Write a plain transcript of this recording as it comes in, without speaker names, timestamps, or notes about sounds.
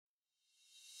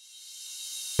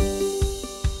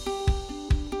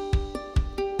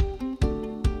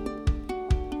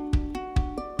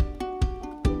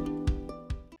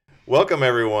Welcome,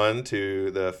 everyone,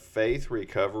 to the Faith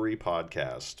Recovery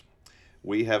Podcast.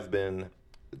 We have been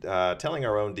telling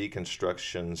our own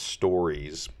deconstruction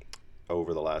stories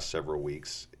over the last several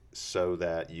weeks so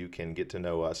that you can get to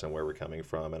know us and where we're coming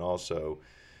from, and also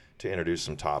to introduce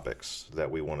some topics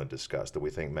that we want to discuss that we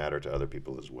think matter to other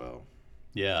people as well.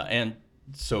 Yeah, and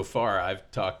so far I've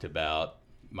talked about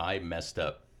my messed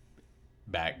up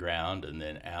background, and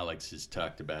then Alex has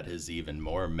talked about his even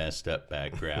more messed up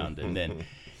background, and then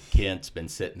Kent's been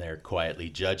sitting there quietly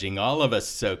judging all of us.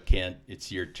 So Kent,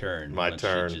 it's your turn. My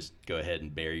turn. Just go ahead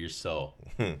and bare your soul.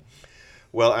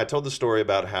 Well, I told the story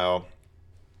about how,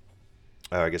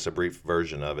 I guess a brief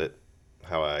version of it,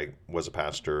 how I was a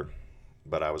pastor,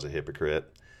 but I was a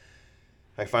hypocrite.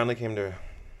 I finally came to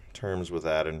terms with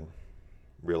that and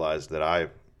realized that I,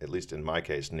 at least in my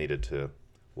case, needed to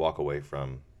walk away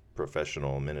from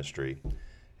professional ministry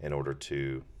in order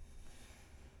to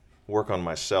work on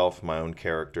myself, my own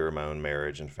character, my own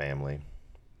marriage and family.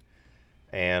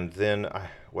 And then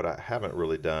what I haven't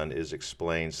really done is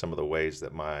explain some of the ways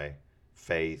that my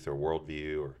faith or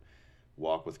worldview or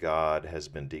walk with God has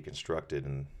been deconstructed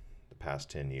in the past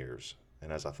 10 years. And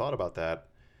as I thought about that,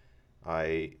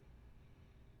 I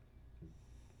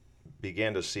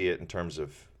began to see it in terms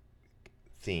of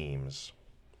themes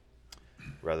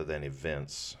rather than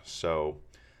events. So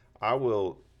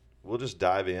we'll just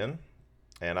dive in.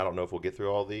 And I don't know if we'll get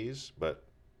through all these, but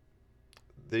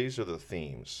these are the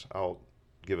themes. I'll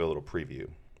give a little preview.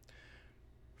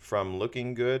 From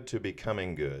looking good to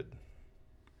becoming good.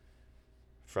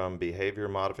 From behavior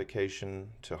modification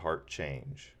to heart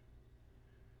change.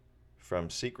 From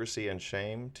secrecy and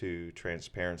shame to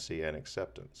transparency and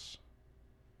acceptance.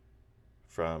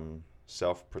 From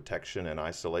self-protection and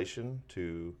isolation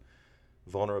to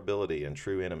vulnerability and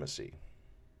true intimacy.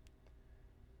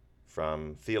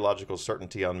 From theological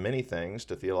certainty on many things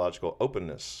to theological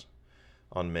openness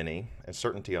on many and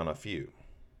certainty on a few.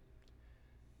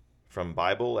 From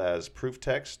Bible as proof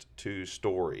text to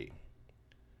story.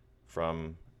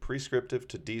 From prescriptive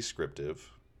to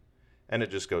descriptive. And it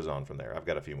just goes on from there. I've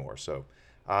got a few more. So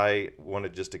I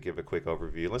wanted just to give a quick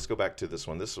overview. Let's go back to this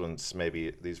one. This one's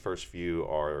maybe, these first few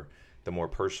are the more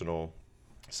personal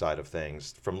side of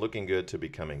things. From looking good to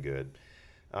becoming good.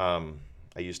 I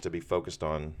used to be focused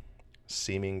on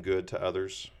seeming good to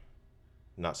others,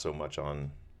 not so much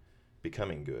on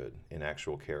becoming good in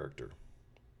actual character.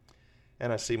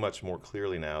 And I see much more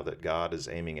clearly now that God is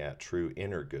aiming at true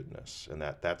inner goodness, and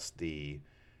that's the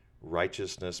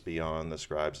righteousness beyond the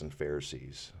scribes and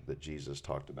Pharisees that Jesus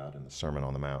talked about in the Sermon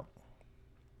on the Mount.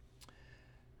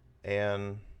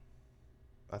 And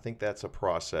I think that's a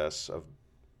process of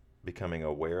becoming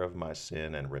aware of my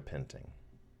sin and repenting.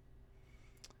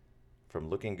 From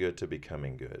looking good to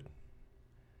becoming good.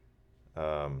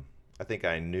 I think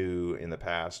I knew in the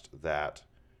past that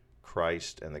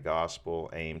Christ and the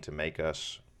gospel aim to make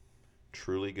us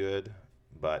truly good,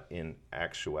 but in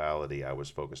actuality, I was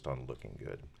focused on looking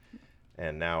good.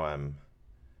 And now I'm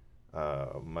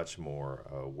much more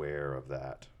aware of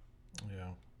that. Yeah.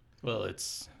 Well,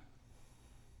 it's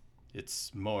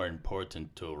more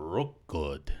important to look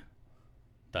good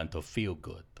than to feel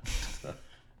good.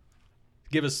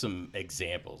 Give us some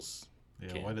examples.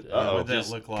 Yeah, what did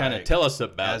Just that look like? Kind of tell us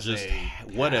about as just a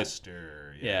what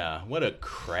pastor, what a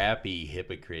crappy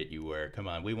hypocrite you were. Come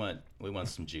on, we want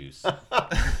some juice.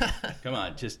 Come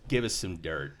on, just give us some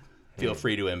dirt. Feel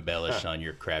free to embellish on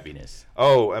your crappiness.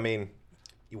 Oh, I mean,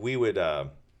 we would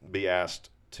be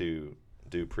asked to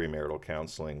do premarital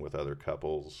counseling with other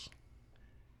couples,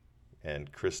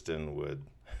 and Kristen would,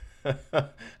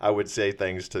 I would say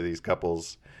things to these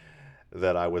couples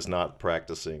that I was not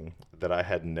practicing, that I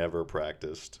had never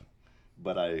practiced,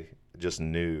 but I just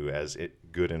knew as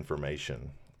good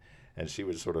information. And she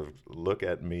would sort of look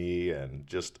at me and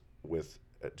just with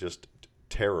just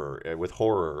terror, with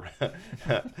horror.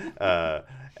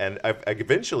 And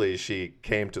eventually she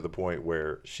came to the point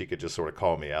where she could just sort of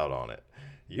call me out on it.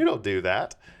 You don't do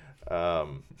that.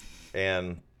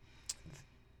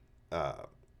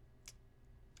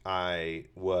 I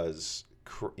was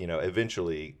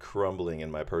eventually crumbling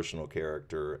in my personal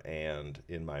character and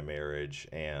in my marriage,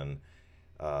 and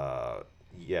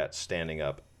yet standing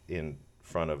up in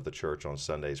front of the church on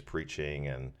Sundays preaching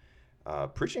and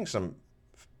preaching some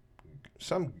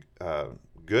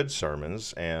good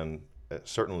sermons and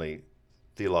certainly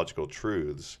theological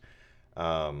truths.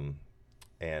 And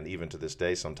even to this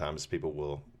day, sometimes people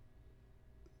will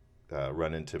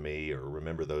run into me or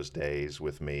remember those days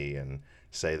with me and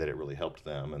say that it really helped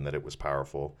them and that it was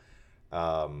powerful.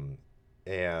 And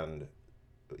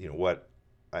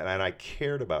I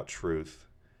cared about truth,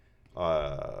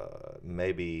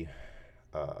 maybe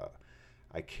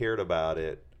I cared about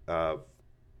it on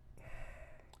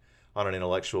an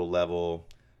intellectual level,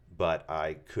 but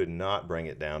I could not bring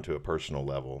it down to a personal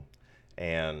level.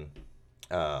 And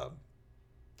I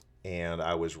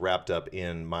was wrapped up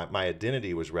in my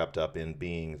identity was wrapped up in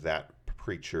being that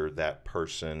preacher, that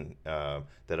person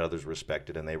that others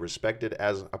respected, and they respected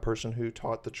as a person who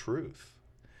taught the truth.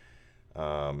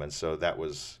 And so that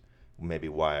was maybe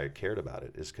why I cared about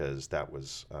it, is because that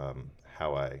was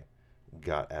how I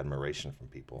got admiration from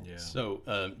people. Yeah.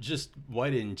 So, just why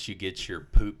didn't you get your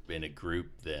poop in a group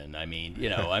then? I mean,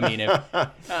 if,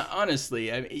 honestly,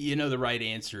 the right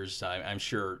answers. I'm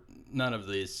sure none of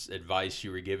this advice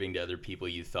you were giving to other people,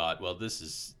 you thought, well, this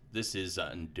is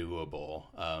undoable.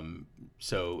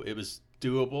 So it was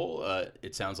doable.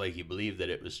 It sounds like you believe that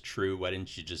it was true. Why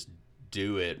didn't you just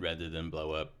do it rather than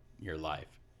blow up your life?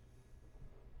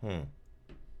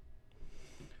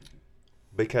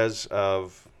 Because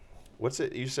of, what's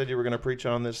it you said you were going to preach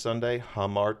on this Sunday?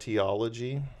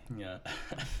 Hamartiology? Yeah.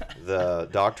 The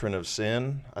doctrine of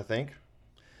sin, I think.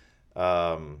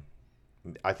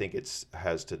 I think it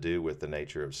has to do with the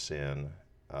nature of sin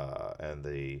and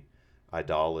the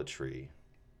idolatry.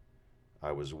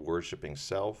 I was worshiping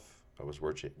self. I was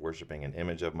worshiping an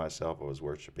image of myself. I was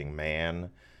worshiping man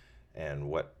and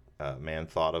what man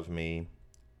thought of me,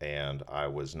 and I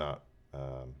was not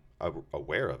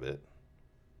aware of it,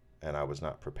 and I was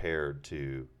not prepared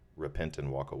to repent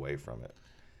and walk away from it.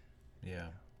 Yeah.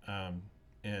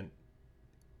 And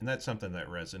that's something that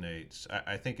resonates.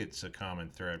 I think it's a common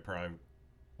thread probably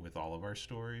with all of our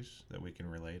stories that we can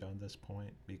relate on this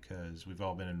point, because we've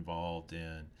all been involved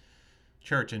in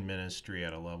church and ministry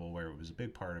at a level where it was a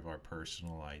big part of our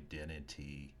personal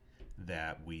identity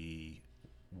that we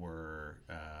were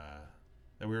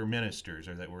ministers,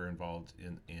 or that we're involved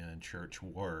in church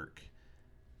work,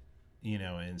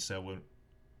 and so when,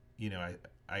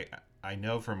 I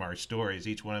know from our stories,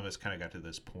 each one of us kind of got to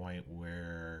this point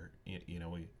where,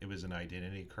 it was an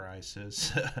identity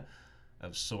crisis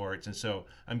of sorts. And so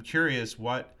I'm curious,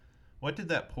 what did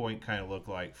that point kind of look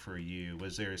like for you?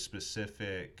 Was there a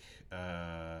specific,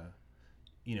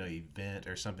 event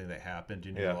or something that happened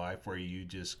in your life where you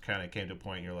just kind of came to a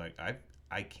point and you're like,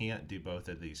 I can't do both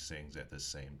of these things at the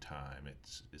same time.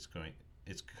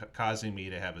 It's causing me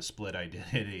to have a split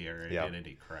identity or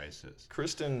identity crisis.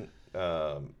 Kristen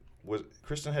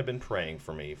had been praying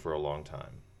for me for a long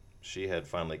time. She had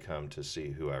finally come to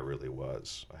see who I really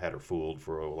was. I had her fooled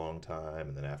for a long time,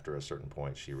 and then after a certain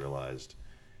point, she realized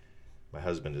my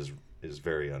husband is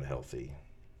very unhealthy,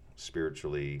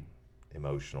 spiritually,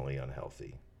 emotionally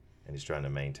unhealthy, and he's trying to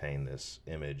maintain this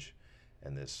image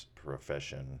and this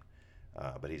profession,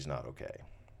 but he's not okay.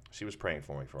 She was praying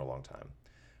for me for a long time.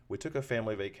 We took a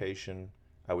family vacation.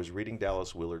 I was reading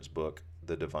Dallas Willard's book,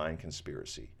 The Divine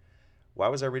Conspiracy. Why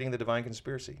was I reading The Divine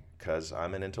Conspiracy? Because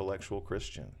I'm an intellectual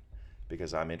Christian,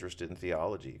 because I'm interested in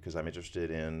theology, because I'm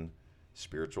interested in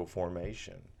spiritual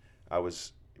formation. I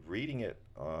was reading it,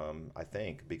 I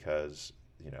think, because,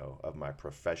 of my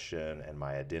profession and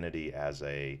my identity as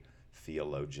a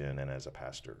theologian and as a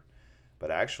pastor.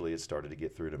 But actually, it started to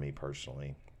get through to me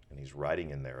personally, and he's writing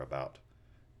in there about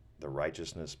the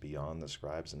righteousness beyond the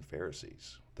scribes and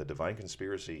Pharisees. The Divine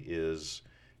Conspiracy is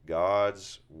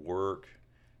God's work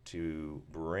to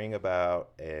bring about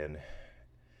a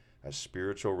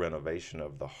spiritual renovation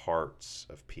of the hearts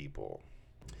of people.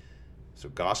 So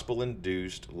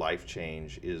gospel-induced life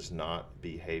change is not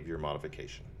behavior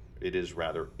modification. It is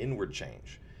rather inward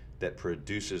change that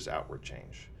produces outward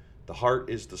change. The heart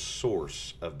is the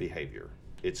source of behavior.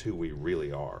 It's who we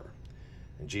really are.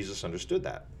 And Jesus understood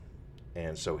that.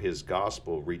 And so his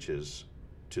gospel reaches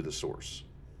to the source.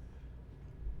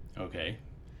 Okay.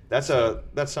 That's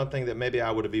something that maybe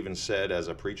I would have even said as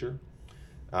a preacher,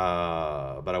 but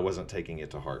I wasn't taking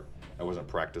it to heart. I wasn't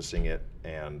practicing it,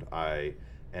 and I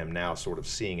am now sort of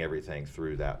seeing everything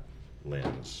through that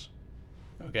lens.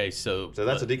 Okay, so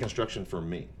that's a deconstruction for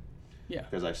me. Yeah.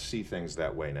 Because I see things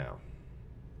that way now.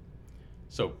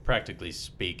 So practically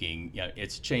speaking,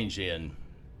 it's changing.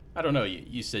 I don't know.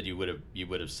 You said you would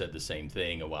have said the same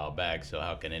thing a while back. So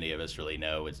how can any of us really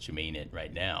know what you mean it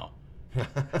right now?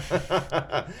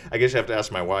 I guess you have to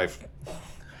ask my wife.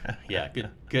 Yeah,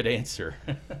 good answer.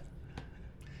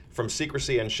 From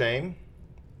secrecy and shame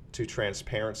to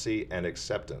transparency and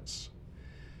acceptance.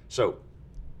 So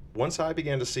once I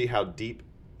began to see how deep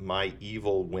my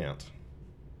evil went,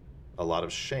 a lot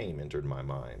of shame entered my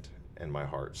mind and my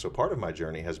heart. So part of my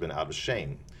journey has been out of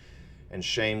shame. And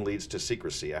shame leads to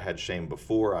secrecy. I had shame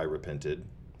before I repented,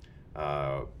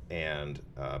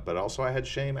 But also I had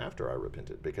shame after I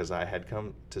repented, because I had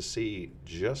come to see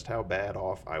just how bad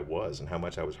off I was and how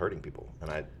much I was hurting people.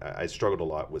 And I struggled a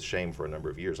lot with shame for a number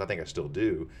of years. I think I still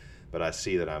do, but I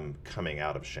see that I'm coming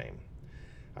out of shame.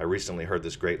 I recently heard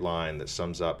this great line that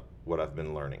sums up what I've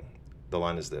been learning. The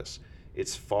line is this: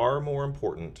 it's far more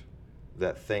important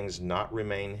that things not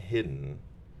remain hidden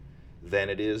than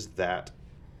it is that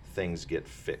things get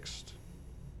fixed.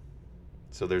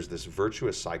 So there's this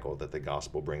virtuous cycle that the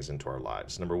gospel brings into our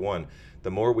lives. Number one,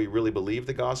 the more we really believe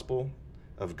the gospel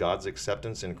of God's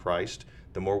acceptance in Christ,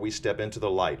 the more we step into the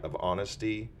light of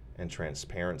honesty and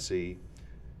transparency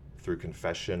through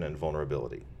confession and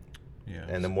vulnerability. Yes.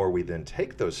 And the more we then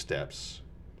take those steps,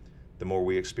 the more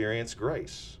we experience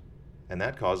grace. And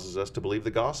that causes us to believe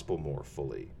the gospel more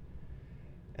fully.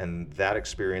 And that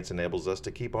experience enables us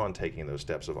to keep on taking those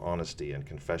steps of honesty and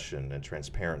confession and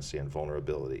transparency and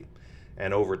vulnerability.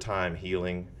 And over time,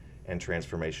 healing and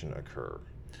transformation occur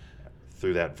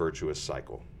through that virtuous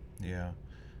cycle. Yeah.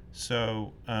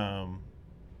 So,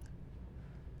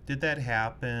 did that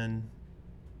happen,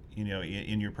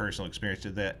 in your personal experience?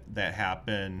 Did that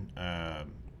happen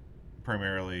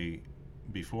primarily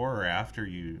before or after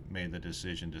you made the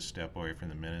decision to step away from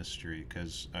the ministry?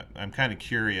 Because I'm kind of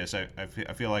curious. I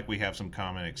feel like we have some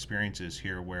common experiences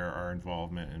here where our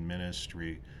involvement in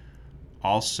ministry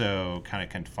also kind of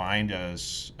confined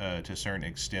us to a certain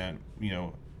extent,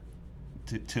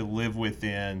 to live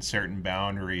within certain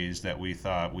boundaries that we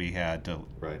thought we had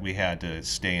to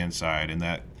stay inside, and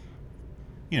that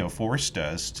forced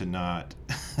us to not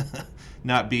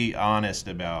be honest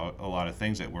about a lot of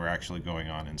things that were actually going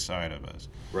on inside of us.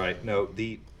 Right. No,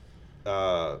 the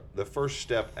first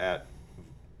step at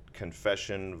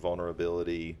confession,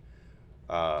 vulnerability,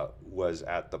 was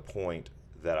at the point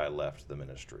that I left the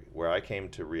ministry, where I came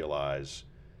to realize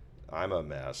I'm a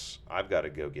mess. I've got to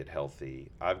go get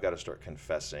healthy. I've got to start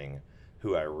confessing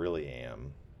who I really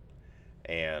am.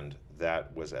 And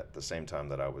that was at the same time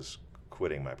that I was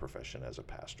quitting my profession as a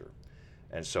pastor.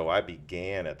 And so I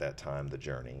began at that time the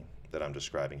journey that I'm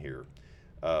describing here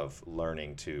of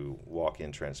learning to walk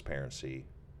in transparency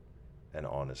and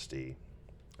honesty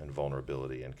and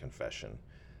vulnerability and confession.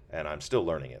 And I'm still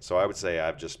learning it. So I would say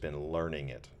I've just been learning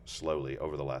it slowly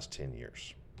over the last 10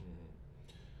 years.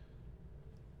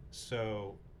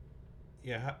 So,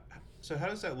 yeah. So how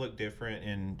does that look different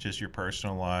in just your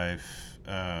personal life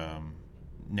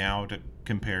now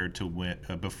compared to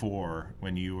before,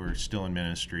 when you were still in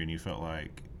ministry and you felt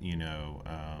like, you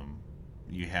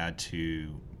had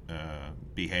to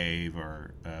behave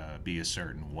or be a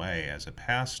certain way as a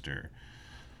pastor?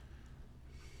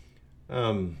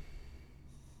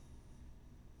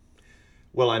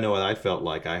 Well, I know I felt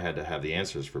like I had to have the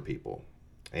answers for people,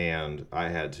 and I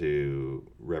had to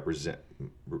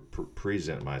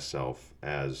present myself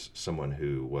as someone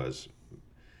who was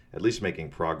at least making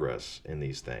progress in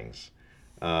these things,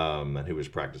 and who was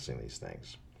practicing these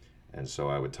things. And so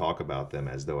I would talk about them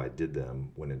as though I did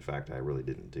them, when in fact I really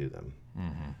didn't do them.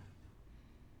 Mm-hmm.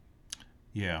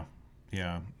 Yeah.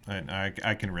 And I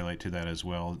can relate to that as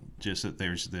well. Just that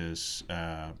there's this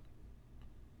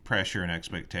pressure and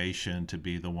expectation to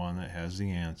be the one that has the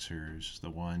answers, the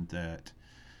one that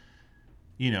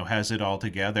has it all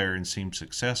together and seems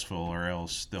successful, or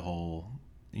else the whole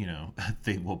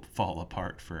thing will fall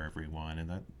apart for everyone.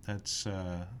 And that's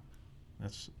tough.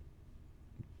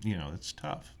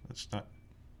 That's not,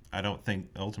 I don't think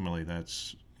ultimately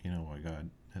that's what God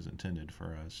has intended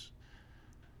for us.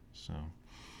 So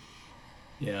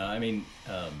yeah, I mean,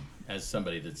 as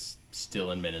somebody that's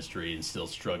still in ministry and still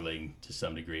struggling to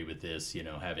some degree with this,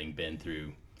 having been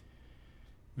through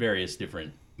various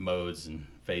different modes and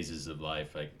phases of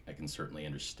life, I can certainly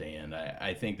understand.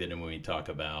 I think that when we talk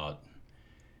about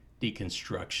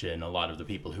deconstruction, a lot of the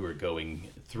people who are going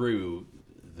through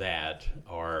that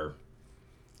are,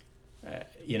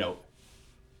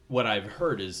 what I've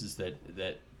heard is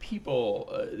that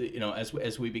people,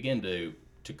 as we begin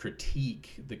to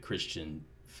critique the Christian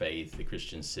faith, the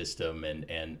Christian system,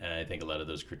 and I think a lot of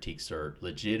those critiques are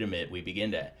legitimate, we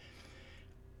begin to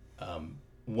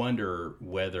wonder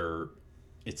whether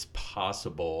it's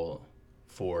possible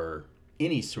for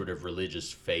any sort of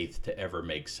religious faith to ever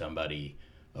make somebody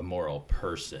a moral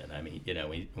person. I mean,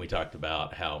 we talked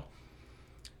about how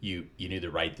you knew the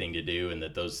right thing to do, and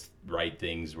that those right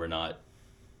things were not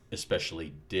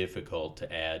especially difficult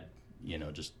to add,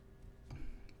 just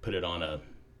put it on a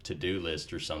to-do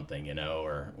list or something,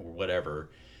 or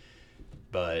whatever,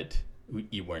 but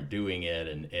you weren't doing it,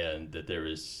 and that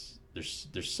there's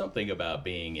something about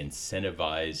being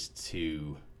incentivized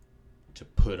to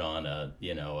put on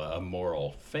a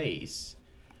moral face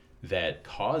that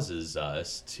causes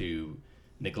us to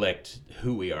neglect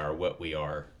who we are, what we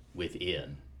are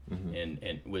within.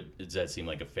 Does that seem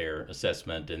like a fair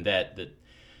assessment? And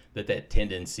that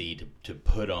tendency to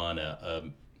put on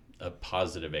a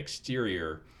positive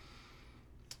exterior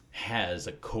has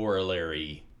a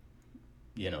corollary,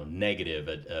 negative,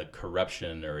 a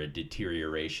corruption or a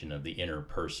deterioration of the inner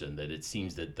person, that it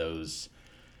seems that those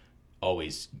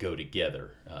always go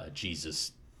together.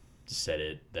 Jesus said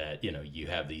it, that, you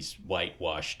have these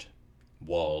whitewashed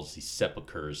walls, these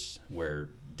sepulchers where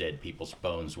dead people's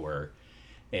bones were.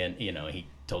 And, he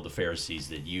told the Pharisees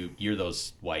that you're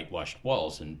those whitewashed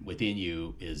walls, and within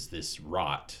you is this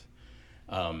rot.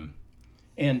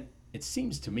 And it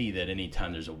seems to me that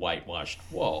anytime there's a whitewashed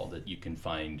wall, that you can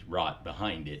find rot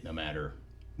behind it, no matter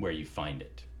where you find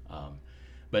it.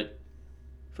 But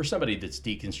for somebody that's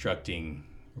deconstructing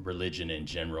religion in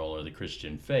general, or the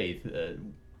Christian faith,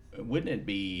 wouldn't it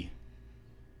be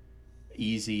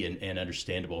easy and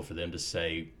understandable for them to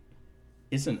say,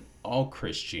 isn't all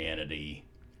Christianity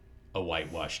a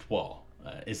whitewashed wall?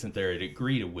 Isn't there a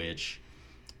degree to which,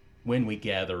 when we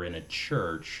gather in a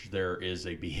church, there is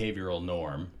a behavioral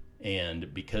norm,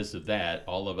 and because of that,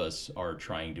 all of us are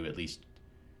trying to at least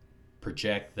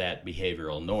project that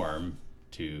behavioral norm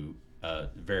to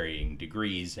varying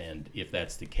degrees, and if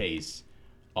that's the case,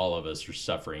 all of us are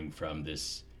suffering from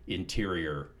this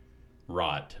interior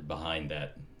rot behind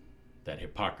that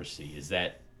hypocrisy. Does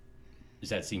that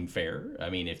seem fair? I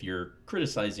mean, if you're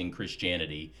criticizing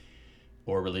Christianity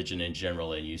or religion in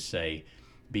general, and you say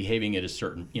behaving at a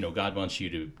certain, God wants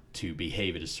you to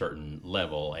behave at a certain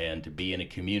level, and to be in a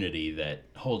community that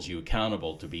holds you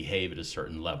accountable to behave at a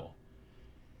certain level,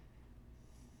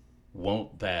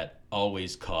 won't that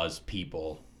always cause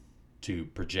people to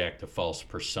project a false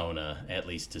persona, at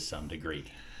least to some degree?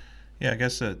 Yeah, I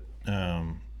guess that's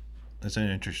an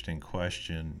interesting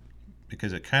question,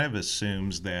 because it kind of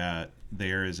assumes that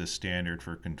there is a standard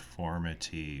for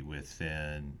conformity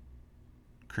within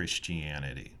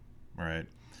Christianity, right?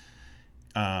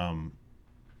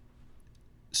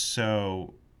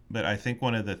 But I think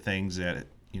one of the things that,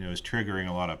 is triggering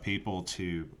a lot of people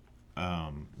to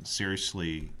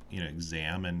seriously,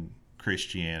 examine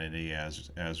Christianity as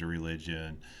a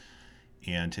religion,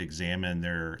 and to examine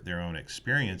their own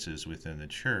experiences within the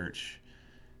church,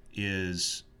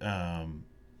 is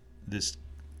this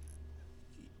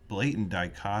blatant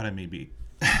dichotomy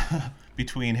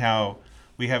between how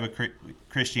we have a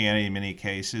Christianity in many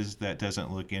cases that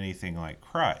doesn't look anything like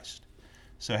Christ.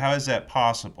 So how is that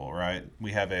possible, right?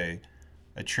 We have a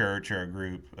church or a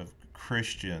group of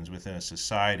Christians within a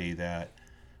society that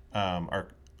are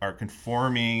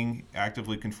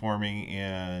actively conforming,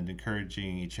 and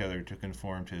encouraging each other to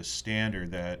conform to a standard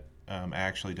that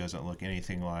actually doesn't look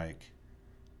anything like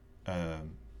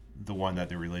the one that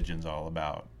the religion's all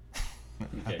about.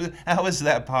 Okay. How is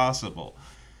that possible?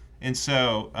 And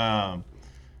so,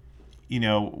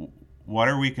 what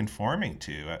are we conforming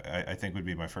to? I think would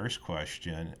be my first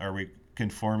question. Are we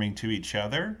conforming to each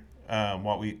other?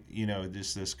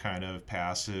 Just this kind of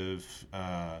passive,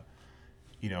 I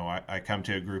come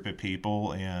to a group of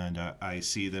people, and I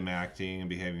see them acting and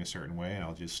behaving a certain way, and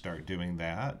I'll just start doing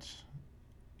that.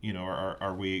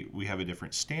 Are we have a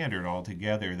different standard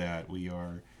altogether that we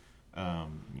are,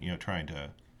 trying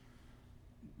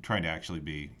to actually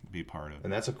be part of.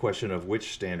 And that's a question of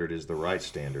which standard is the right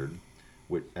standard.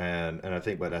 I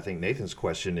think Nathan's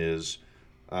question is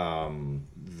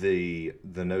the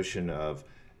notion of,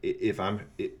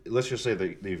 let's just say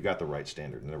that you've got the right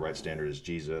standard, and the right standard is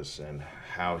Jesus, and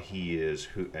how he is,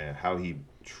 and how he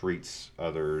treats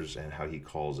others, and how he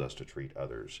calls us to treat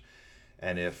others.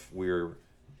 And if we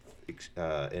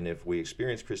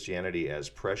experience Christianity as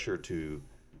pressure to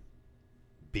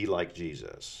be like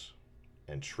Jesus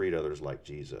and treat others like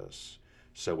Jesus,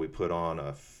 so we put on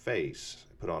a face,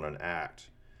 put on an act,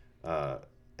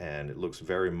 and it looks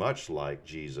very much like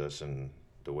Jesus and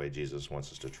the way Jesus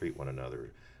wants us to treat one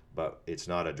another, but it's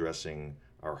not addressing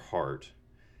our heart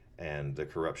and the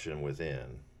corruption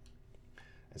within.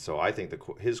 And so I think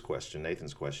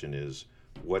Nathan's question is,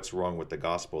 what's wrong with the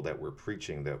gospel that we're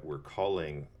preaching, that we're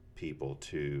calling people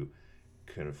to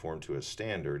conform to a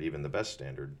standard, even the best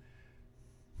standard,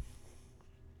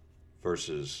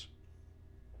 versus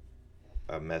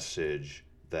a message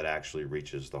that actually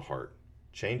reaches the heart,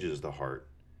 changes the heart,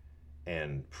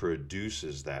 and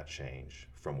produces that change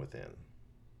from within.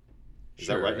 Is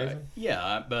that right, Nathan?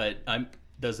 Yeah, but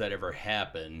does that ever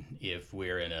happen if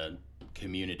we're in a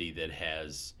community that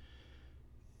has,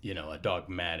 a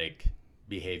dogmatic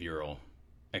behavioral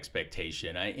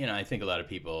expectation? I think a lot of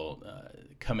people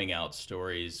coming out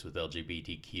stories with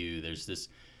LGBTQ, there's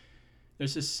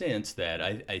there's a sense that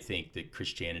I think that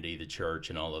Christianity, the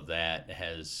church, and all of that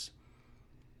has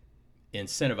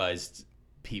incentivized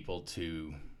people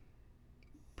to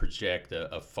project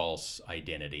a false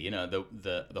identity. You know,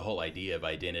 the whole idea of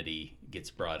identity gets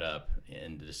brought up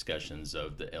in the discussions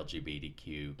of the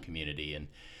LGBTQ community, and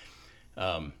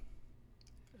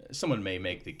someone may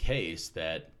make the case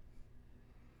that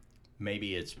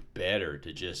maybe it's better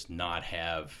to just not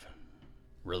have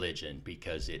religion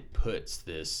because it puts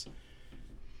this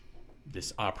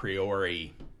a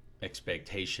priori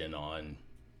expectation on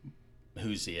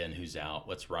who's in, who's out,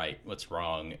 what's right, what's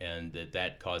wrong, and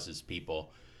that causes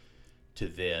people to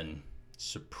then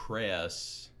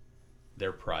suppress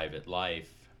their private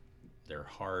life, their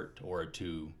heart, or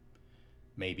to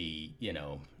maybe,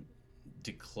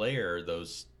 declare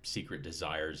those secret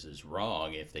desires as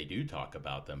wrong if they do talk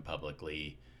about them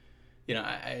publicly.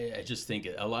 I just think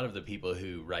a lot of the people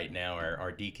who right now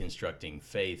are deconstructing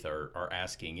faith are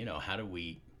asking, how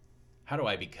do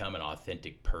I become an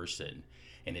authentic person?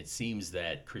 And it seems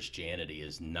that Christianity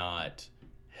is not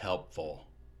helpful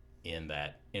in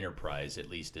that enterprise, at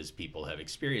least as people have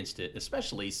experienced it,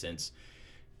 especially since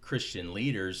Christian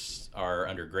leaders are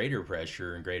under greater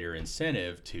pressure and greater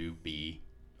incentive to be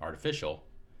artificial.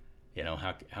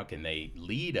 How can they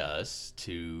lead us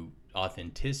to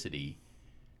authenticity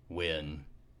when,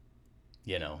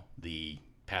 the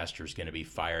pastor's going to be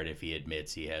fired if he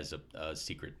admits he has a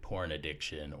secret porn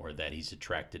addiction or that he's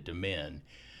attracted to men?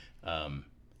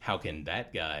 How can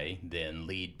that guy then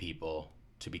lead people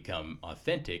to become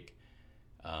authentic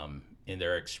in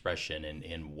their expression and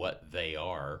in what they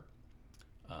are?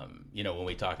 When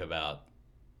we talk about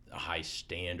a high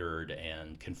standard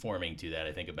and conforming to that,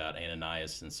 I think about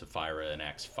Ananias and Sapphira in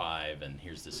Acts 5, and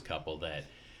here's this couple that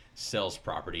sells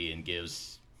property and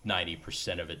gives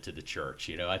 90% of it to the church.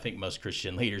 I think most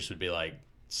Christian leaders would be like,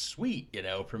 sweet,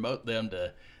 promote them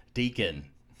to deacon,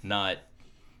 not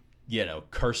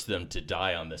curse them to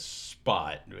die on the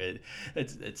spot.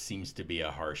 It seems to be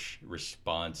a harsh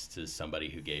response to somebody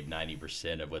who gave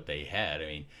 90% of what they had. I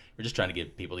mean, we're just trying to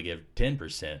get people to give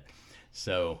 10%.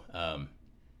 So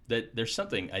that there's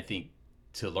something, I think,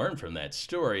 to learn from that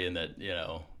story, and that,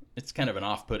 it's kind of an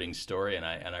off-putting story, and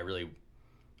I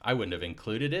wouldn't have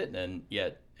included it, and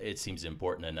yet it seems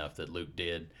important enough that Luke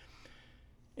did.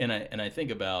 And I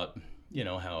think about,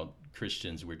 how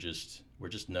Christians were just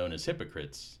known as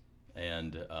hypocrites.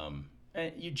 And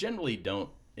you generally don't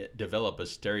develop a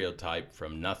stereotype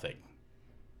from nothing,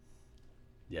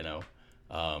 and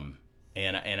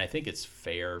I think it's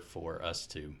fair for us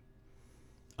to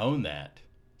own that.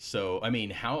 So, I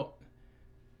mean, how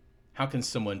can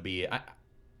someone be?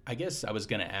 I guess I was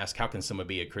going to ask, how can someone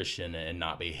be a Christian and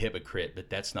not be a hypocrite? But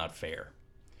that's not fair.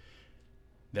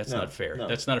 That's not fair. No.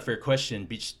 That's not a fair question.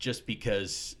 Just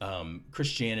because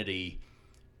Christianity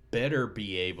better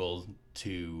be able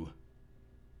to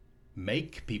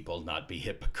make people not be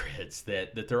hypocrites,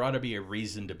 that there ought to be a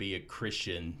reason to be a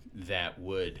Christian that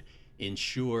would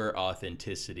ensure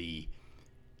authenticity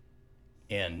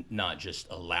and not just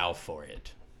allow for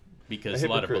it, because a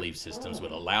lot of belief systems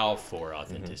would allow for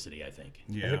authenticity. Mm-hmm. I think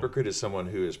a hypocrite is someone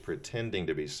who is pretending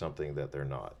to be something that they're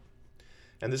not,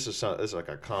 and this is like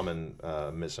a common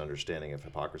misunderstanding of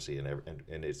hypocrisy,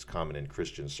 and it's common in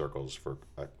Christian circles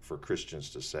for Christians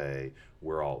to say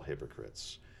we're all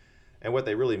hypocrites. And what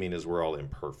they really mean is we're all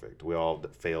imperfect. We all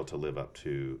fail to live up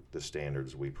to the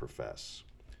standards we profess.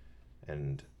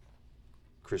 And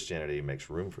Christianity makes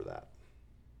room for that,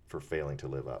 for failing to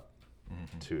live up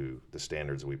to the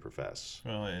standards we profess.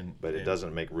 But it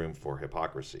doesn't make room for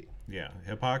hypocrisy. Yeah,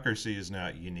 hypocrisy is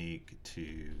not unique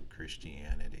to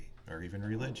Christianity or even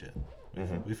religion.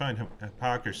 We find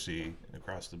hypocrisy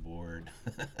across the board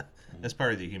as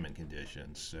part of the human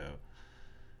condition. So,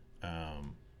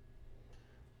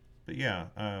 but yeah.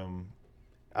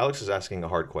 Alex is asking a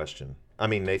hard question. I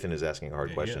mean, Nathan is asking a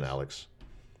hard question, Alex.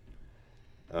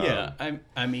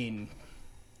 I mean,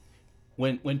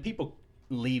 when people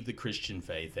leave the Christian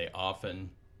faith, they often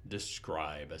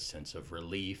describe a sense of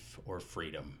relief or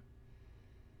freedom.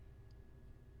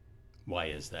 Why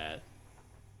is that?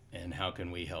 And how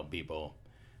can we help people?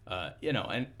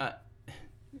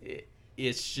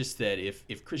 It's just that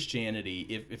if Christianity,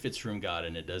 if it's from God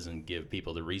and it doesn't give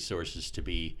people the resources to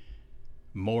be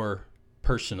more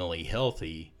personally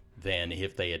healthy than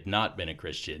if they had not been a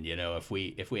Christian, if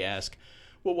we ask,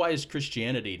 well, why is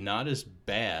Christianity not as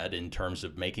bad in terms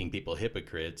of making people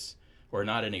hypocrites, or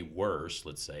not any worse,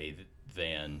 let's say,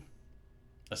 than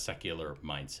a secular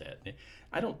mindset?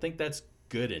 I don't think that's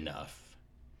good enough.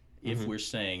 If we're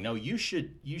saying, no, you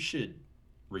should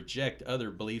reject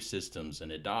other belief systems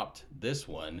and adopt this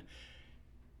one,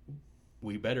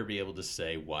 we better be able to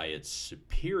say why it's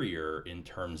superior in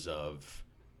terms of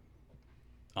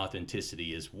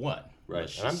authenticity is one.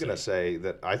 Right. And I'm going to say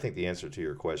that I think the answer to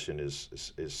your question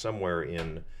is somewhere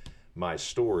in my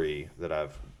story that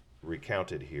I've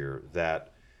recounted here,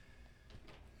 that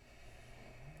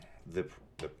the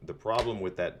problem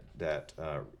with that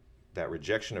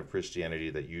rejection of Christianity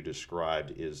that you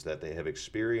described is that they have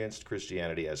experienced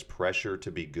Christianity as pressure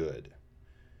to be good,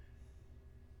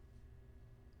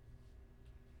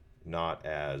 not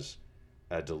as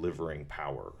a delivering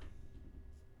power,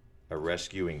 a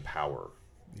rescuing power,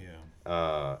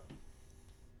 a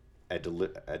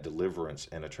deliverance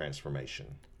and a transformation.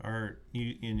 Or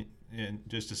and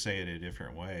just to say it a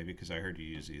different way, because I heard you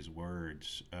use these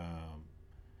words,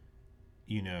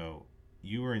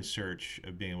 you were in search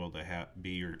of being able to be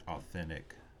your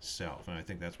authentic self, and I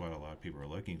think that's what a lot of people are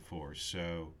looking for.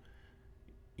 So,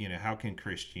 how can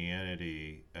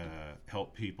Christianity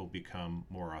help people become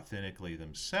more authentically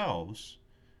themselves,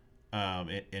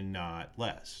 and not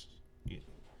less?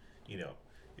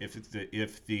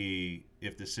 If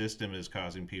the system is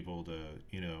causing people to,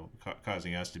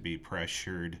 causing us to be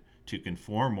pressured to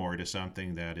conform more to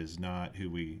something that is not who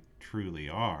we truly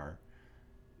are,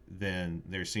 then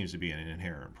there seems to be an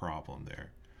inherent problem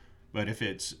there. But if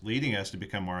it's leading us to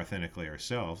become more authentically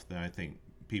ourselves, then I think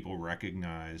people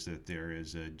recognize that there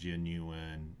is a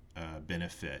genuine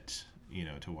benefit,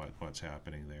 to what's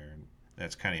happening there, and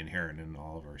that's kind of inherent in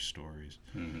all of our stories.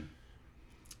 Mm-hmm.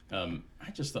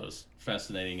 I just thought it was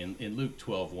fascinating in Luke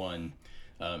 12:1.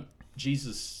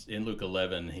 Jesus in Luke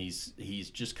 11, he's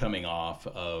just coming off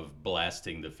of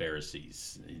blasting the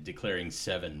Pharisees, declaring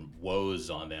 7 woes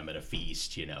on them at a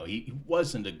feast. He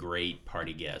wasn't a great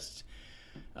party guest.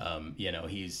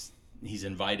 He's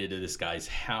invited to this guy's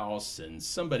house, and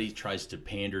somebody tries to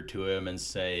pander to him and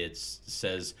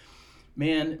says,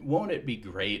 "Man, won't it be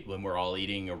great when we're all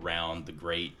eating around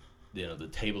the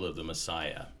table of the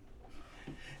Messiah?"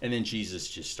 And then Jesus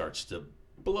just starts to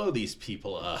blow these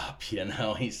people up,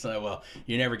 He's like, well,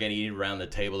 you're never going to eat around the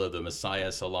table of the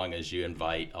Messiah so long as you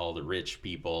invite all the rich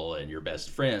people and your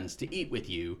best friends to eat with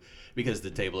you, because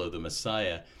the table of the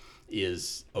Messiah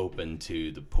is open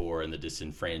to the poor and the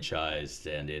disenfranchised,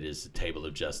 and it is a table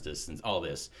of justice and all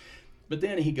this. But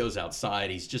then he goes outside.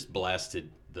 He's just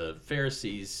blasted the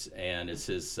Pharisees, and it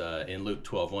says in Luke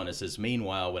 12:1, it says,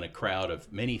 "Meanwhile, when a crowd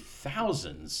of many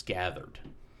thousands gathered,"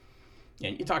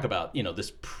 and you talk about,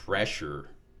 this pressure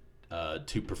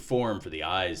to perform for the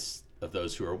eyes of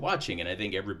those who are watching. And I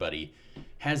think everybody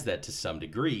has that to some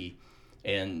degree.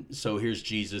 And so here's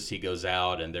Jesus, he goes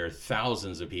out, and there are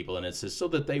thousands of people. And it says, so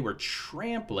that they were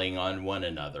trampling on one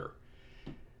another.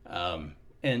 And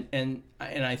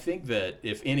I think that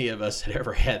if any of us had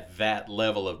ever had that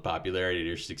level of popularity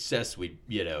or success,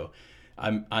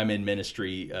 I'm in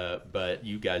ministry, but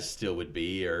you guys still would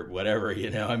be, or whatever,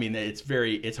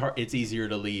 it's hard. It's easier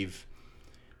to leave,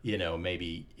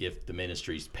 maybe if the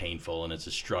ministry's painful and it's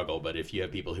a struggle, but if you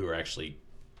have people who are actually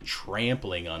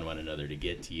trampling on one another to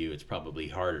get to you, it's probably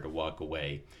harder to walk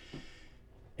away.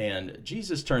 And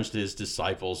Jesus turns to his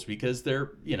disciples because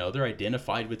they're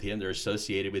identified with him, they're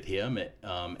associated with him.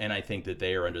 And I think that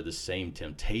they are under the same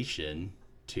temptation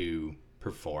to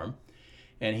perform.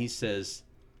 And he says,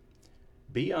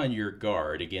 "Be on your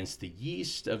guard against the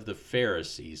yeast of the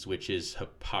Pharisees, which is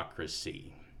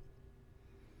hypocrisy."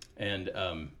 And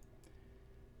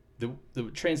the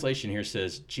translation here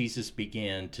says, Jesus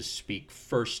began to speak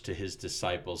first to his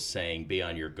disciples, saying, "Be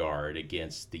on your guard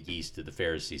against the yeast of the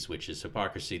Pharisees, which is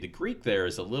hypocrisy." The Greek there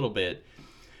is a little bit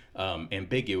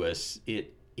ambiguous.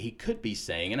 He could be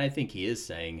saying, and I think he is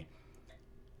saying,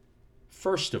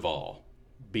 first of all,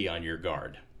 be on your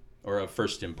guard, or of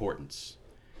first importance.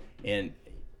 And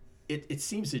it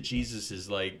seems that Jesus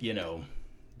is like, the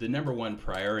number one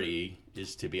priority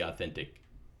is to be authentic.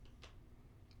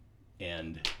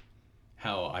 And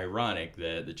how ironic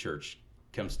that the church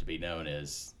comes to be known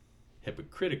as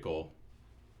hypocritical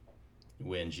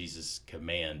when Jesus'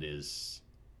 command is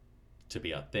to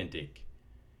be authentic.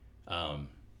 But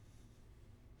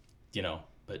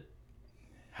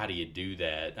how do you do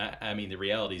that? I mean, the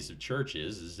realities of church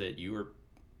is that you're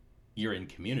in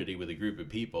community with a group of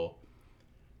people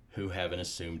who have an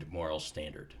assumed moral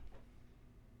standard.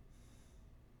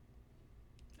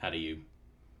 How do you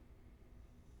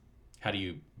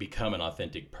become an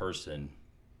authentic person?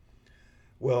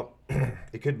 Well,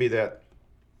 it could be that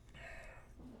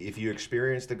if you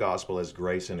experience the gospel as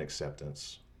grace and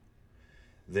acceptance,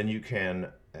 then you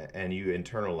can, and you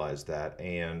internalize that,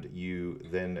 and you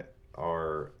then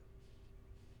are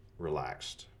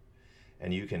relaxed.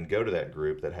 And you can go to that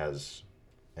group that has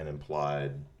an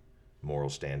implied moral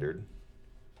standard,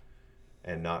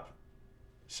 and not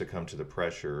succumb to the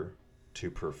pressure to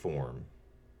perform,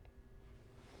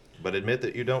 but admit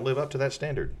that you don't live up to that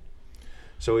standard.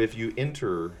 So if you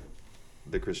enter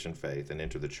the Christian faith and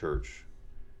enter the church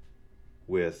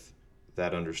with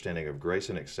that understanding of grace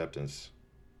and acceptance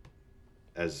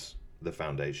as the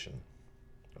foundation,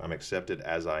 I'm accepted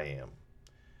as I am.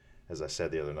 As I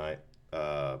said the other night,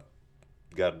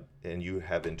 God, and you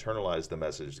have internalized the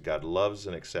message, God loves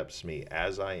and accepts me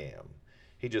as I am.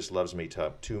 He just loves me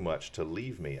too much to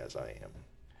leave me as I am.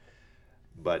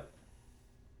 But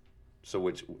so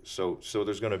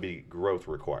there's going to be growth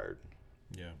required,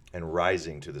 and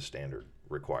rising to the standard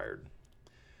required.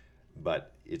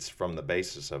 But it's from the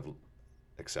basis of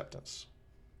acceptance.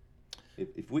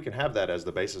 If we can have that as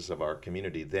the basis of our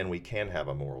community, then we can have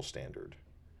a moral standard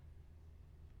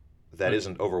that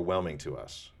isn't overwhelming to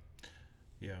us.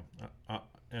 Yeah,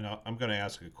 and I'm going to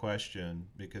ask a question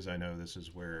because I know this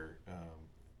is where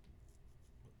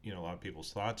a lot of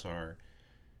people's thoughts are.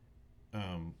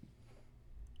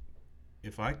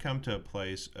 If I come to a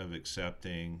place of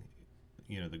accepting,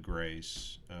 the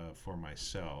grace for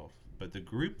myself, but the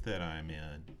group that I'm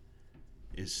in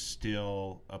is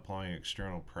still applying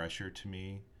external pressure to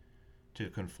me to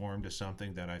conform to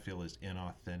something that I feel is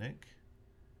inauthentic,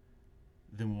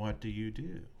 then what do you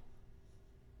do?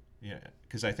 Yeah,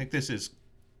 because I think this is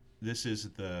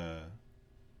the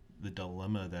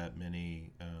dilemma that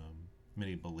many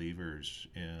believers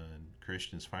and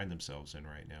Christians find themselves in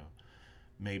right now.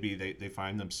 Maybe they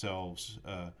find themselves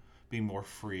being more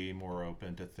free, more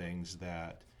open to things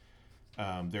that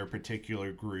their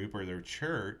particular group or their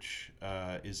church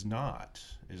is not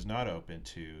open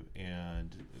to,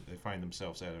 and they find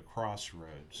themselves at a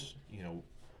crossroads.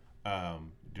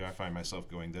 Do I find myself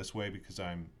going this way because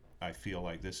I feel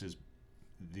like this is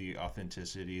the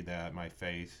authenticity that my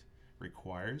faith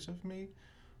requires of me,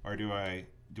 or do I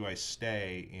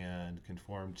stay and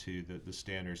conform to the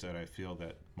standards that I feel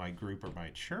that my group or my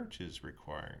church is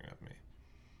requiring of me?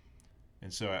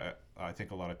 And so I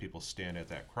think a lot of people stand at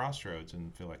that crossroads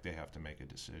and feel like they have to make a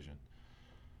decision.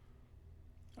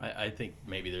 I think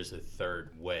maybe there's a third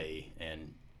way,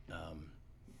 and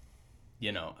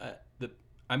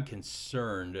I'm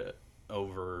concerned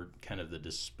over kind of the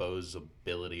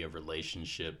disposability of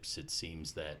relationships. It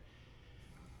seems that,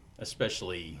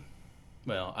 especially,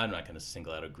 well, I'm not going to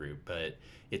single out a group, but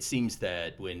it seems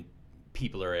that when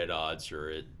people are at odds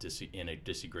or in a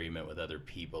disagreement with other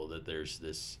people, that there's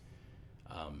this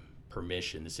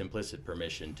permission, this implicit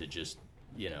permission to just,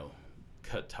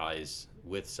 cut ties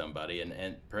with somebody.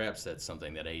 And perhaps that's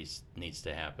something that needs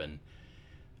to happen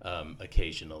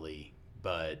occasionally.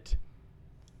 But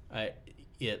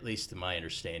at least my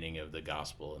understanding of the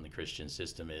gospel and the Christian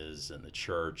system and the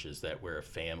church is that we're a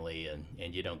family,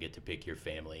 and you don't get to pick your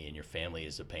family, and your family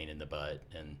is a pain in the butt,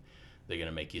 and they're going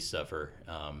to make you suffer.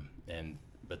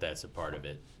 But that's a part of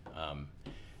it.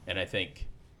 And I think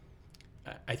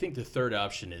the third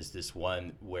option is this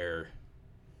one where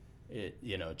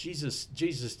Jesus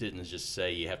didn't just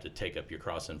say you have to take up your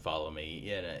cross and follow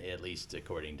me. At least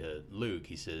according to Luke,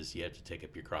 he says you have to take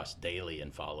up your cross daily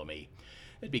and follow me.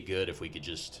 It'd be good if we could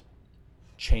just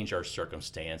change our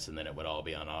circumstance and then it would all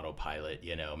be on autopilot.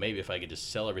 Maybe if I could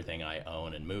just sell everything I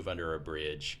own and move under a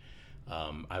bridge,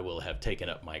 I will have taken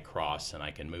up my cross and I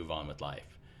can move on with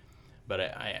life. But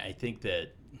I think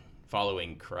that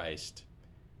following Christ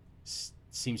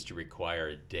seems to require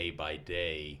a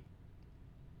day-by-day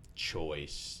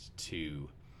choice to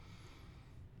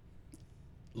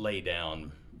lay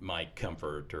down my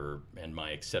comfort and my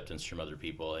acceptance from other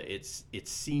people. It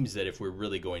seems that if we're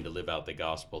really going to live out the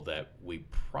gospel, that we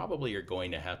probably are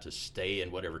going to have to stay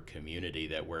in whatever community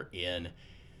that we're in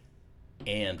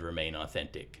and remain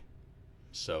authentic.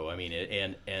 So,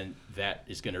 and that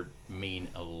is going to mean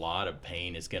a lot of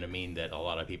pain. It's going to mean that a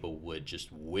lot of people would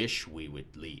just wish we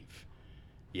would leave,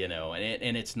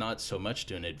 and it's not so much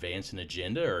to advance an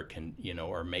agenda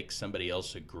or make somebody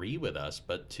else agree with us,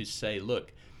 but to say,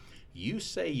 look, you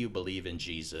say you believe in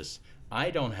Jesus. I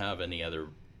don't have any other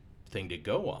thing to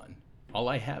go on. All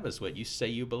I have is what you say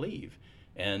you believe.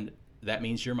 And that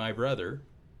means you're my brother.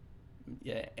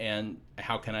 And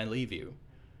how can I leave you?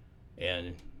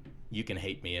 And you can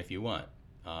hate me if you want.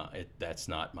 That's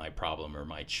not my problem or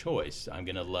my choice. I'm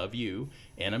going to love you,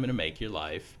 and I'm going to make your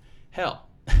life hell.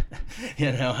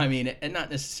 And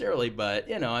not necessarily,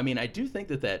 but, I do think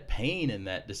that pain and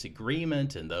that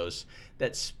disagreement and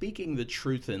that speaking the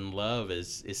truth in love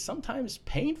is sometimes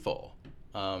painful.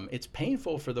 It's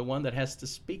painful for the one that has to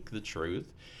speak the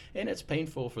truth, and it's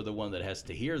painful for the one that has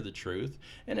to hear the truth,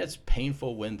 and it's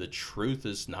painful when the truth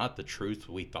is not the truth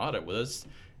we thought it was,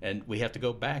 And we have to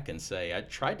go back and say, I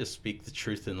tried to speak the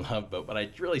truth in love, but what I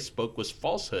really spoke was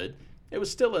falsehood. It was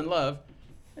still in love.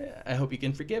 I hope you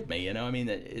can forgive me. I mean,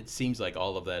 it seems like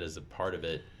all of that is a part of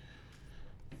it.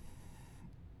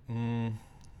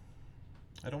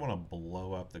 I don't want to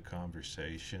blow up the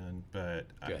conversation, but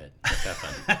go ahead. Let's have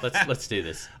fun. let's do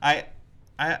this. I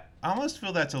almost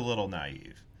feel that's a little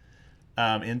naive,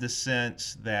 in the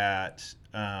sense that,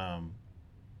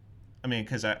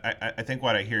 because I think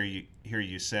what I hear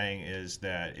you saying is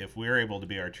that if we're able to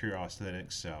be our true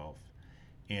authentic self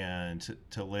and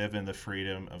to live in the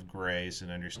freedom of grace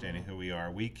and understanding who we are,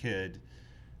 we could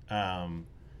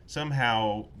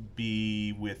somehow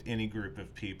be with any group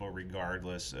of people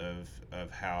regardless of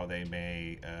how they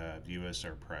may view us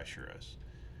or pressure us.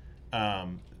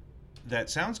 That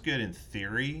sounds good in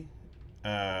theory,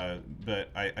 but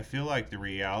I feel like the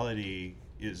reality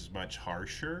is much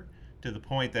harsher, to the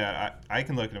point that I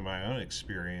can look at my own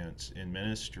experience in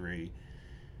ministry,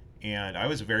 and I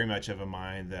was very much of a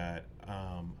mind that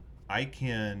I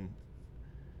can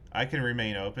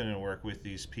remain open and work with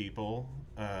these people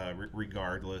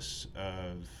regardless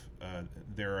of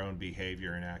their own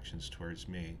behavior and actions towards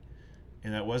me.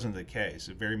 And that wasn't the case.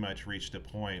 It very much reached a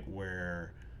point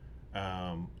where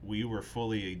we were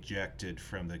fully ejected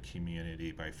from the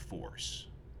community by force.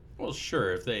 Well,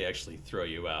 sure, if they actually throw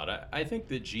you out. I think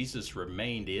that Jesus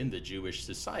remained in the Jewish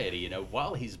society.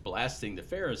 While he's blasting the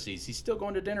Pharisees, he's still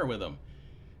going to dinner with them.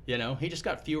 He just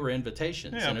got fewer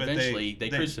invitations, and eventually they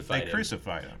crucified him. They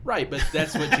crucified him. Right, but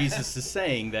that's what Jesus is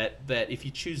saying, that if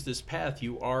you choose this path,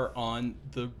 you are on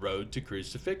the road to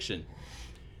crucifixion.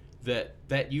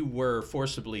 That you were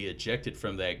forcibly ejected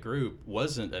from that group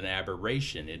wasn't an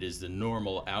aberration. It is the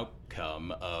normal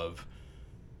outcome of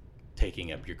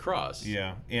taking up your cross.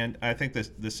 Yeah, and I think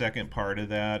the second part of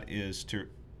that is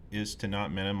to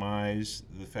not minimize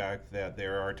the fact that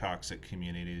there are toxic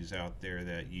communities out there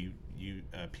that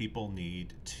people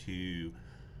need to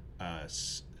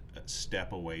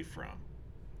step away from.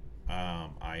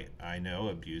 I know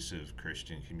abusive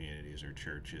Christian communities or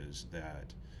churches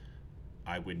that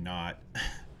I would not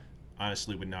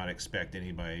expect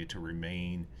anybody to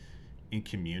remain in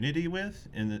community with,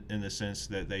 in the sense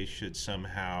that they should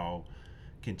somehow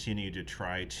continue to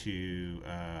try to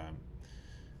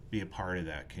be a part of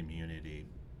that community,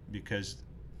 because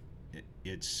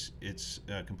it's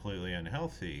completely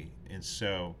unhealthy. And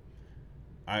so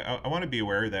I want to be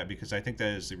aware of that, because I think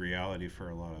that is the reality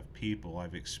for a lot of people.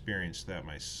 I've experienced that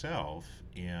myself,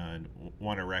 and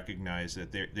want to recognize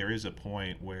that there is a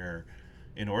point where,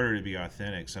 in order to be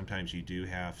authentic, sometimes you do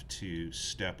have to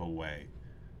step away.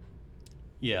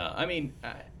 Yeah,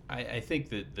 I think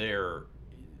that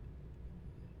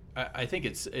I think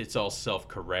it's all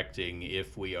self-correcting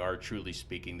if we are truly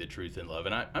speaking the truth in love.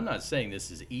 And I'm not saying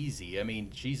this is easy.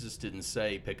 Jesus didn't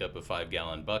say pick up a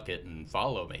 5-gallon bucket and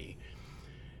follow me.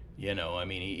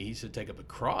 He said take up a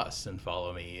cross and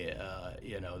follow me.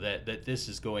 That this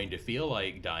is going to feel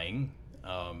like dying,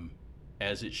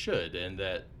 as it should, and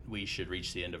that we should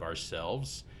reach the end of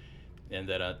ourselves, and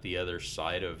that at the other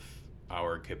side of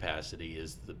our capacity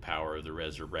is the power of the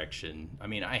resurrection.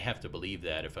 I have to believe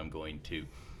that if I'm going to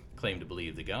claim to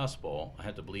believe the gospel. I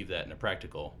have to believe that in a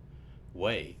practical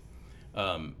way.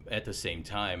 At the same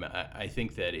time, I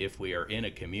think that if we are in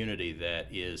a community that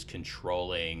is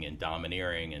controlling and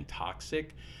domineering and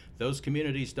toxic, those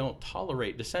communities don't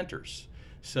tolerate dissenters.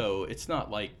 So it's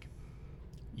not like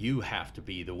you have to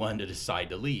be the one to decide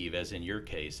to leave, as in your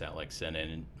case, Alex, and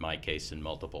in my case, in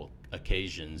multiple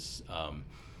occasions.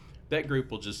 That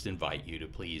group will just invite you to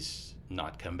please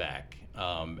not come back.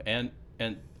 And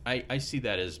I see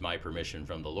that as my permission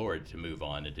from the Lord to move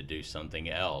on and to do something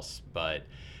else. But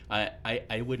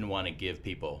I wouldn't want to give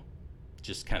people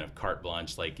just kind of carte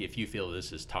blanche, like, if you feel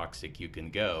this is toxic, you can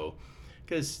go.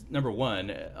 Because, number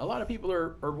one, a lot of people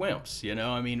are wimps,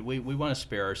 we want to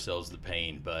spare ourselves the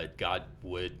pain, but God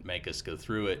would make us go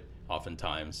through it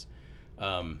oftentimes.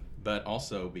 But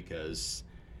also because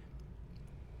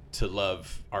to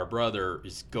love our brother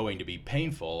is going to be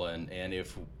painful, and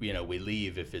if we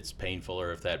leave, if it's painful,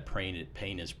 or if that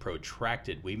pain is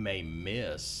protracted, we may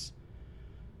miss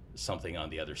something on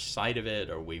the other side of it,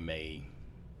 or we may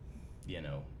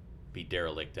be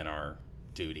derelict in our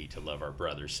duty to love our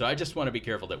brothers. So I just want to be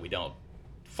careful that we don't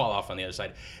fall off on the other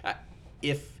side.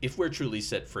 If we're truly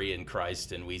set free in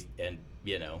Christ, and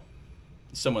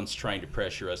someone's trying to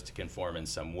pressure us to conform in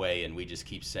some way, and we just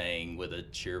keep saying with a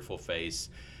cheerful face,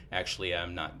 actually,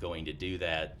 I'm not going to do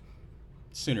that,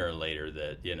 sooner or later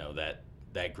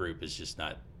that group is just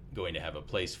not going to have a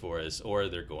place for us, or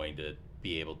they're going to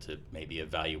be able to maybe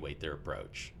evaluate their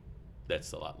approach.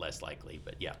 That's a lot less likely,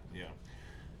 but yeah. Yeah.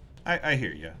 I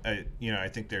hear you. I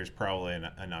think there's probably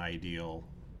an ideal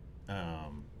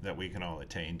that we can all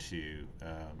attain to.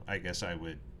 I guess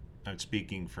I'm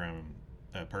speaking from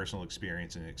personal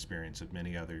experience and experience of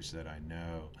many others that I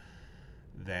know,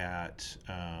 that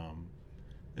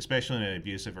especially in an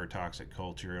abusive or toxic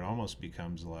culture, it almost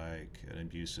becomes like an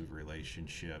abusive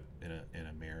relationship in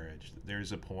a marriage.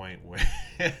 There's a point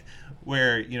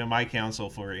where my counsel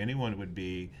for anyone would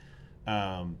be,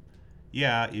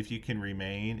 if you can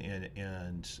remain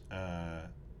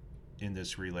in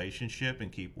this relationship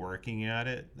and keep working at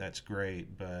it, that's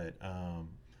great. But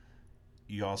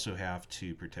you also have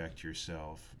to protect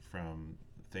yourself from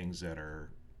things that are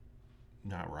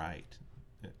not right,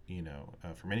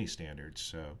 from any standards.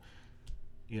 So,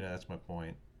 that's my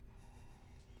point.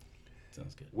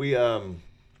 Sounds good.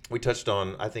 We touched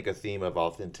on, I think, a theme of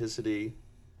authenticity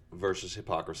versus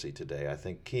hypocrisy today. I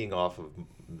think keying off of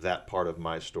that part of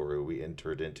my story, we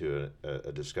entered into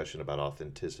a discussion about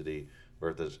authenticity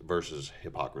versus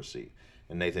hypocrisy.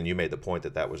 And Nathan, you made the point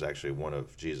that was actually one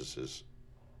of Jesus's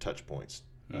touch points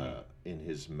in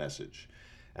his message.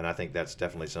 And I think that's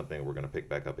definitely something we're going to pick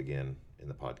back up again in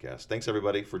the podcast. Thanks,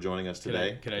 everybody, for joining us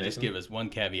today. Could I just give us one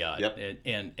caveat? Yep.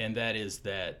 And that is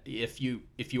that if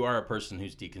you are a person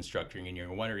who's deconstructing and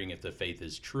you're wondering if the faith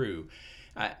is true,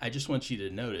 I just want you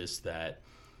to notice that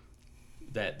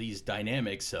these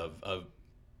dynamics of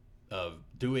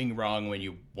doing wrong when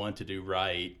you want to do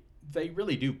right, they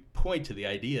really do point to the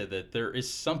idea that there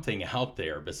is something out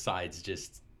there besides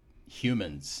just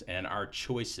humans and our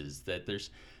choices, that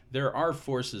there are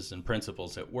forces and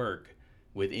principles at work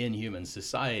within human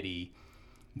society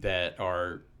that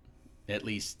are at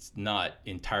least not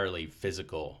entirely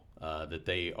physical, that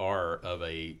they are of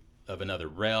another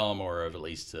realm, or of at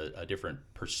least a different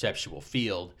perceptual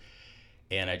field.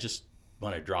 And I just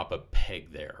want to drop a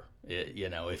peg there.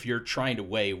 If you're trying to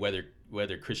weigh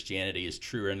whether Christianity is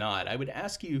true or not, I would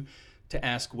ask you to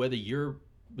ask whether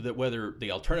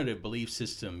the alternative belief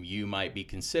system you might be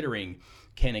considering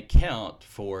can account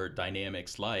for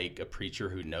dynamics like a preacher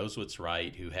who knows what's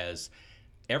right, who has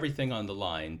everything on the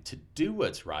line to do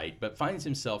what's right, but finds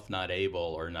himself not able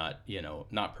or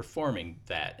not performing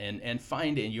that. And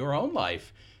find in your own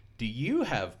life, do you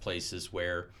have places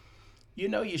where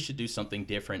you should do something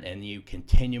different and you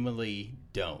continually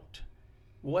don't?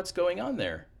 What's going on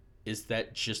there? Is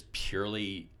that just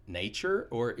purely nature,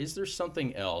 or is there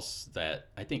something else that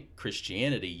I think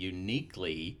Christianity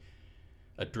uniquely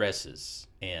addresses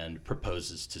and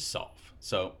proposes to solve?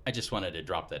 So I just wanted to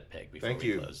drop that peg before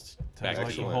we closed. Sounds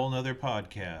like a whole nother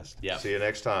podcast. Yeah. See you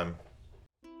next time.